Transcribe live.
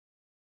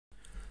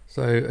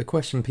So a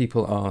question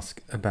people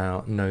ask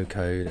about no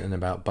code and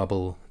about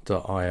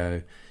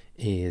Bubble.io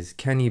is,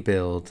 can you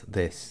build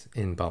this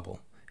in Bubble?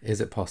 Is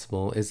it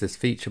possible? Is this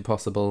feature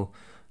possible?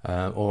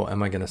 Or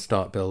am I going to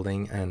start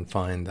building and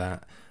find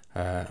that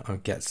I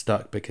get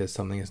stuck because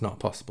something is not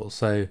possible?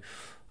 So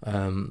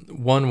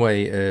one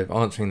way of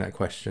answering that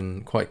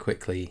question quite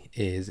quickly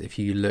is if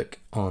you look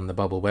on the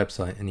Bubble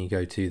website and you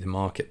go to the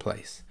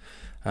marketplace,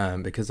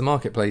 because the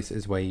marketplace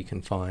is where you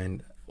can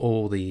find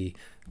all the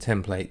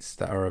templates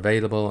that are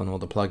available and all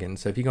the plugins.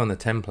 So if you go on the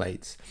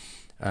templates,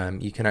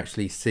 you can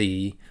actually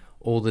see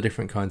all the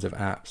different kinds of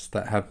apps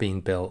that have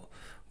been built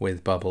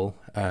with Bubble,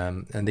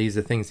 and these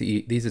are things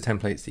that these are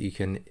templates that you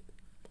can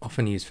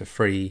often use for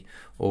free,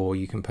 or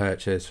you can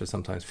purchase for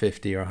sometimes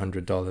 $50 or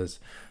 $100,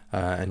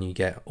 and you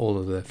get all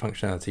of the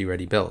functionality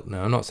already built.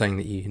 Now, I'm not saying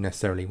that you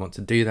necessarily want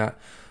to do that.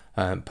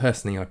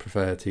 Personally, I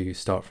prefer to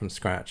start from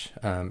scratch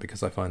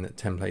because I find that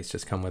templates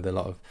just come with a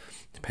lot of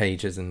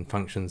pages and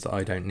functions that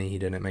I don't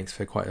need, and it makes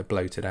for quite a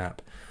bloated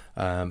app.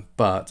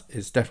 But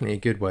it's definitely a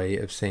good way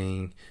of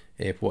seeing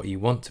if what you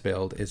want to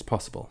build is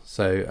possible.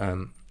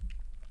 So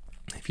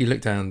if you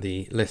look down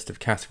the list of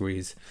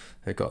categories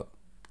they've got,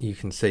 you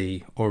can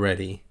see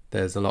already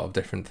there's a lot of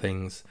different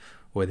things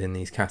within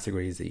these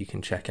categories that you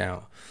can check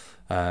out.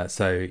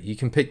 So you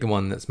can pick the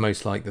one that's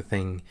most like the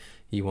thing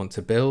you want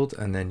to build,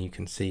 and then you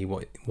can see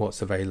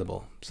what's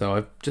available. So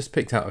I've just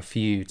picked out a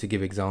few to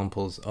give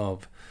examples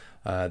of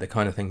the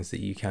kind of things that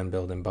you can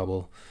build in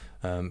Bubble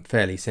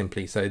fairly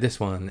simply. So this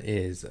one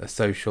is a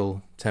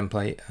social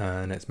template,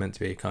 and it's meant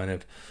to be a kind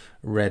of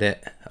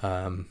Reddit.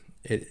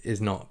 It is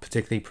not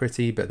particularly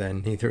pretty, but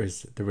then neither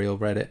is the real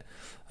Reddit.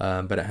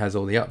 But it has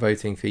all the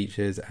upvoting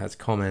features, it has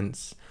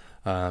comments,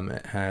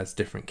 it has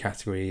different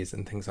categories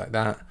and things like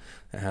that.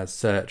 It has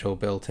search all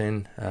built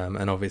in,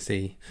 and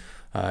obviously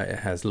it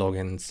has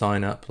login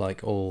sign up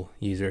like all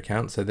user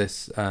accounts. So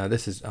this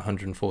is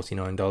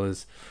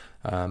 $149,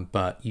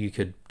 but you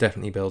could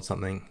definitely build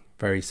something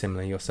very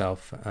similar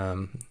yourself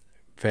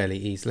fairly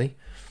easily.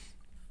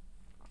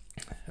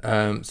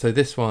 So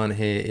this one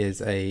here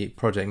is a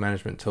project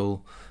management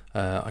tool.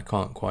 I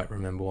can't quite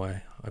remember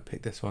why I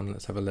picked this one.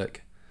 Let's have a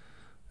look.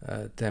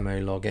 Demo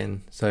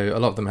login. So a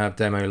lot of them have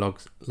demo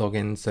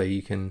logins, so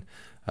you can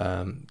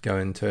go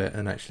into it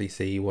and actually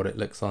see what it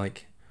looks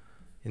like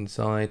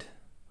inside.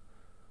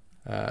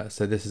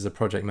 So this is a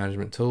project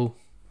management tool,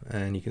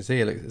 and you can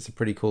see it's a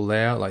pretty cool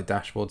layout, like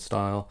dashboard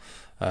style,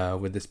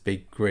 with this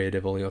big grid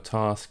of all your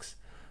tasks.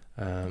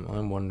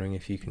 I'm wondering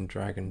if you can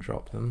drag and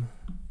drop them.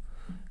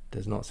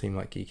 Does not seem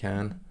like you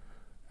can.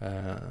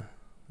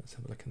 Let's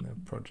have a look in the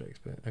projects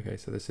bit. Okay,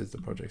 so this is the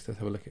projects. Let's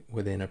have a look at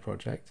within a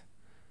project.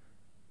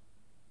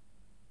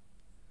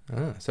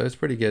 So it's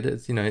pretty good.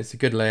 It's, it's a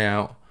good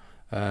layout.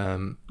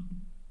 You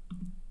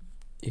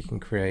can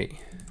create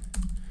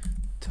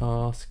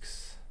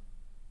tasks,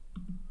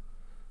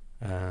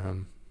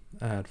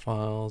 add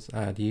files,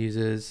 add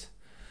users.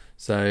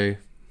 So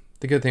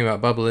the good thing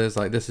about Bubble is,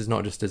 like, this is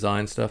not just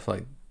design stuff.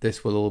 Like,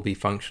 this will all be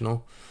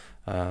functional.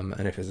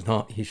 And if it's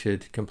not, you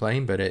should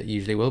complain, but it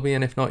usually will be.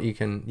 And if not, you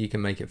can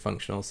make it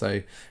functional.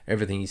 So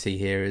everything you see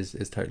here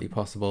is totally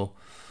possible.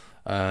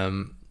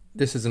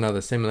 This is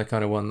another similar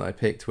kind of one that I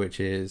picked, which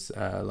is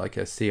like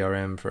a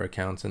CRM for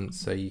accountants.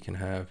 So you can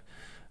have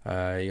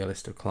your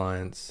list of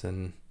clients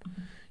and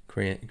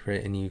create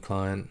a new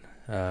client.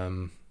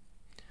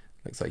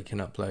 Looks like you can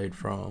upload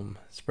from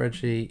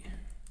spreadsheet.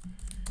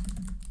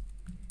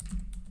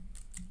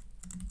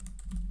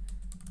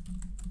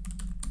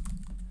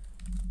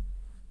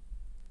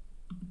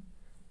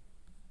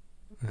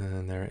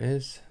 And there it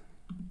is.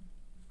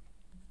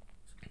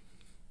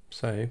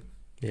 So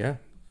yeah,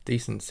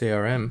 decent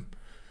CRM.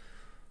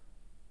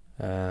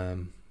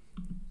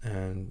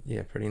 And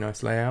yeah, pretty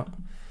nice layout.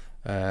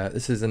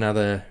 This is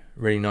another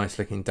really nice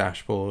looking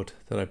dashboard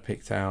that I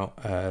picked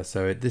out.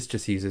 So this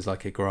just uses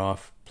like a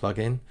graph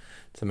plugin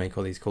to make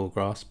all these cool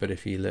graphs. But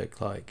if you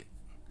look like,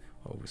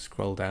 we'll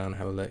scroll down,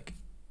 have a look,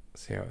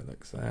 see how it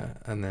looks there.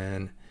 And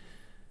then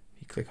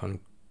if you click on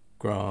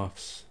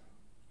graphs,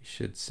 you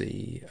should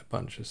see a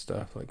bunch of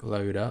stuff like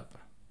load up.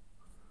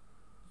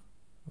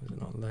 Was it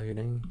not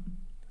loading?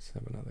 Let's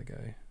have another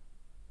go.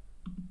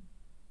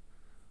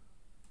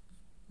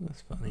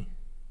 That's funny.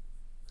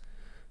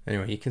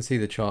 Anyway, you can see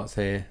the charts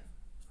here.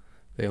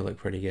 They all look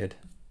pretty good.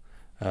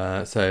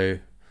 So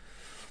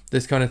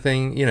this kind of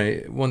thing,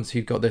 once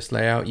you've got this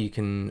layout, you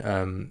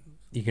can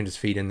just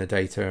feed in the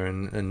data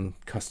and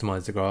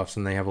customize the graphs,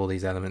 and they have all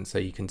these elements. So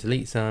you can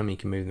delete some, you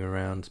can move them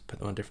around, put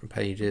them on different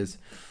pages.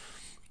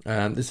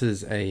 This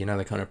is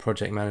another kind of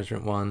project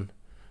management one,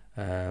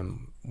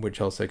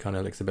 which also kind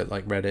of looks a bit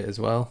like Reddit as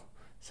well.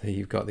 So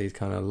you've got these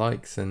kind of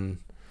likes and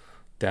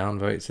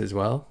downvotes as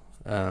well,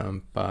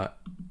 but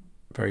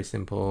very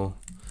simple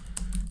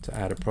to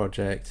add a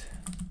project,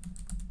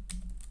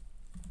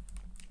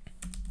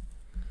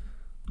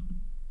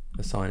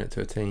 assign it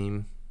to a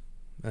team,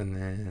 and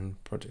then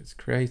project's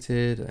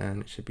created,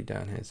 and it should be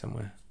down here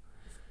somewhere.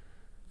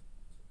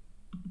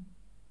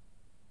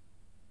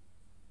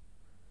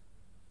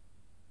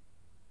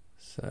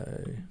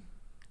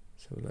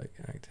 So So like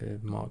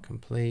active, mark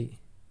complete,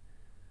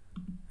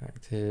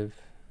 active,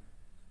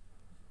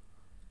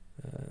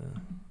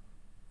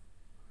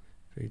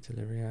 food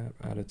delivery app,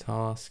 add a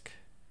task.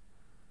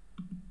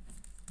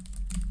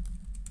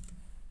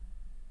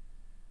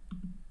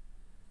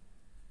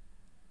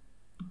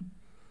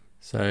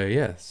 So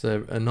yeah,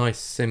 so a nice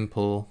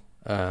simple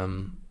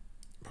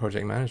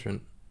project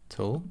management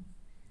tool.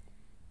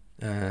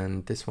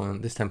 And this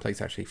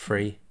template's actually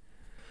free.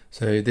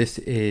 So this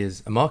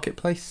is a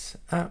marketplace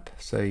app.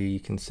 So you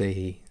can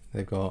see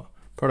they've got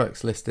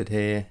products listed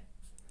here,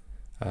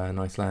 a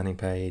nice landing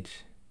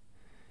page.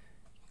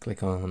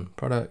 Click on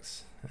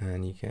products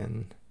and you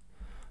can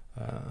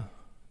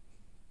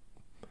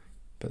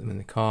put them in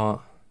the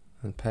cart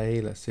and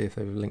pay. Let's see if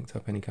they've linked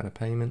up any kind of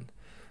payment.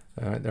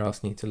 All right, they're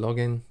asking you to log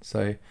in.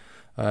 So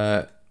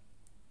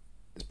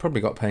it's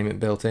probably got payment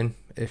built in.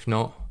 If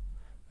not,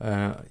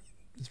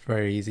 it's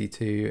very easy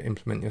to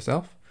implement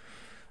yourself.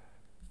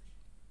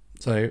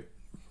 So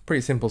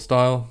pretty simple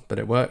style, but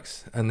it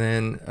works. And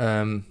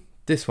then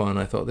this one,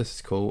 I thought this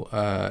is cool.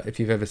 If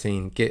you've ever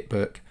seen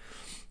Gitbook,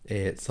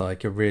 it's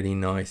like a really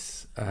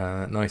nice,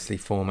 nicely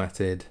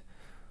formatted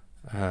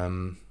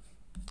kind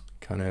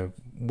of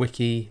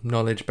wiki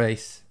knowledge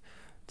base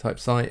type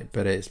site,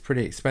 but it's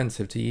pretty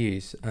expensive to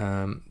use.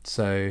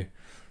 So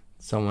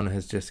someone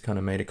has just kind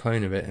of made a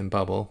clone of it in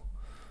Bubble.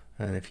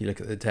 And if you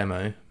look at the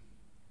demo,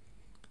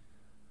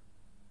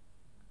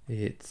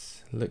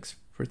 it looks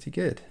pretty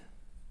good.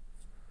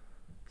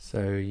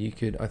 So you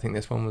could, I think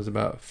this one was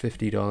about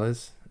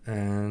 $50,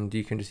 and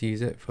you can just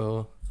use it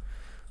for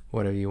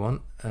whatever you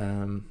want,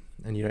 and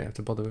you don't have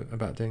to bother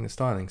about doing the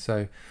styling.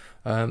 So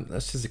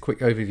that's just a quick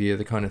overview of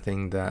the kind of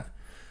things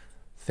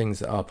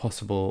that are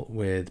possible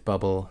with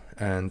Bubble,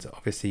 and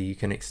obviously you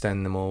can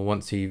extend them all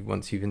once you've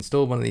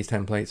installed one of these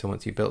templates, or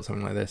once you've built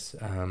something like this.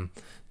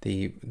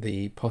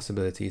 The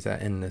possibilities are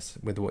endless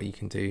with what you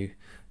can do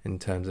in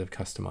terms of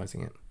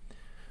customizing it.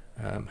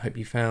 Hope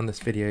you found this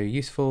video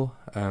useful.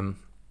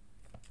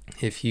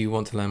 If you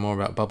want to learn more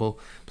about Bubble,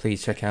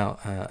 please check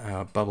out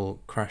our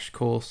Bubble crash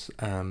course.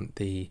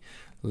 The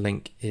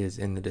link is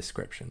in the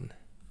description.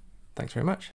 Thanks very much.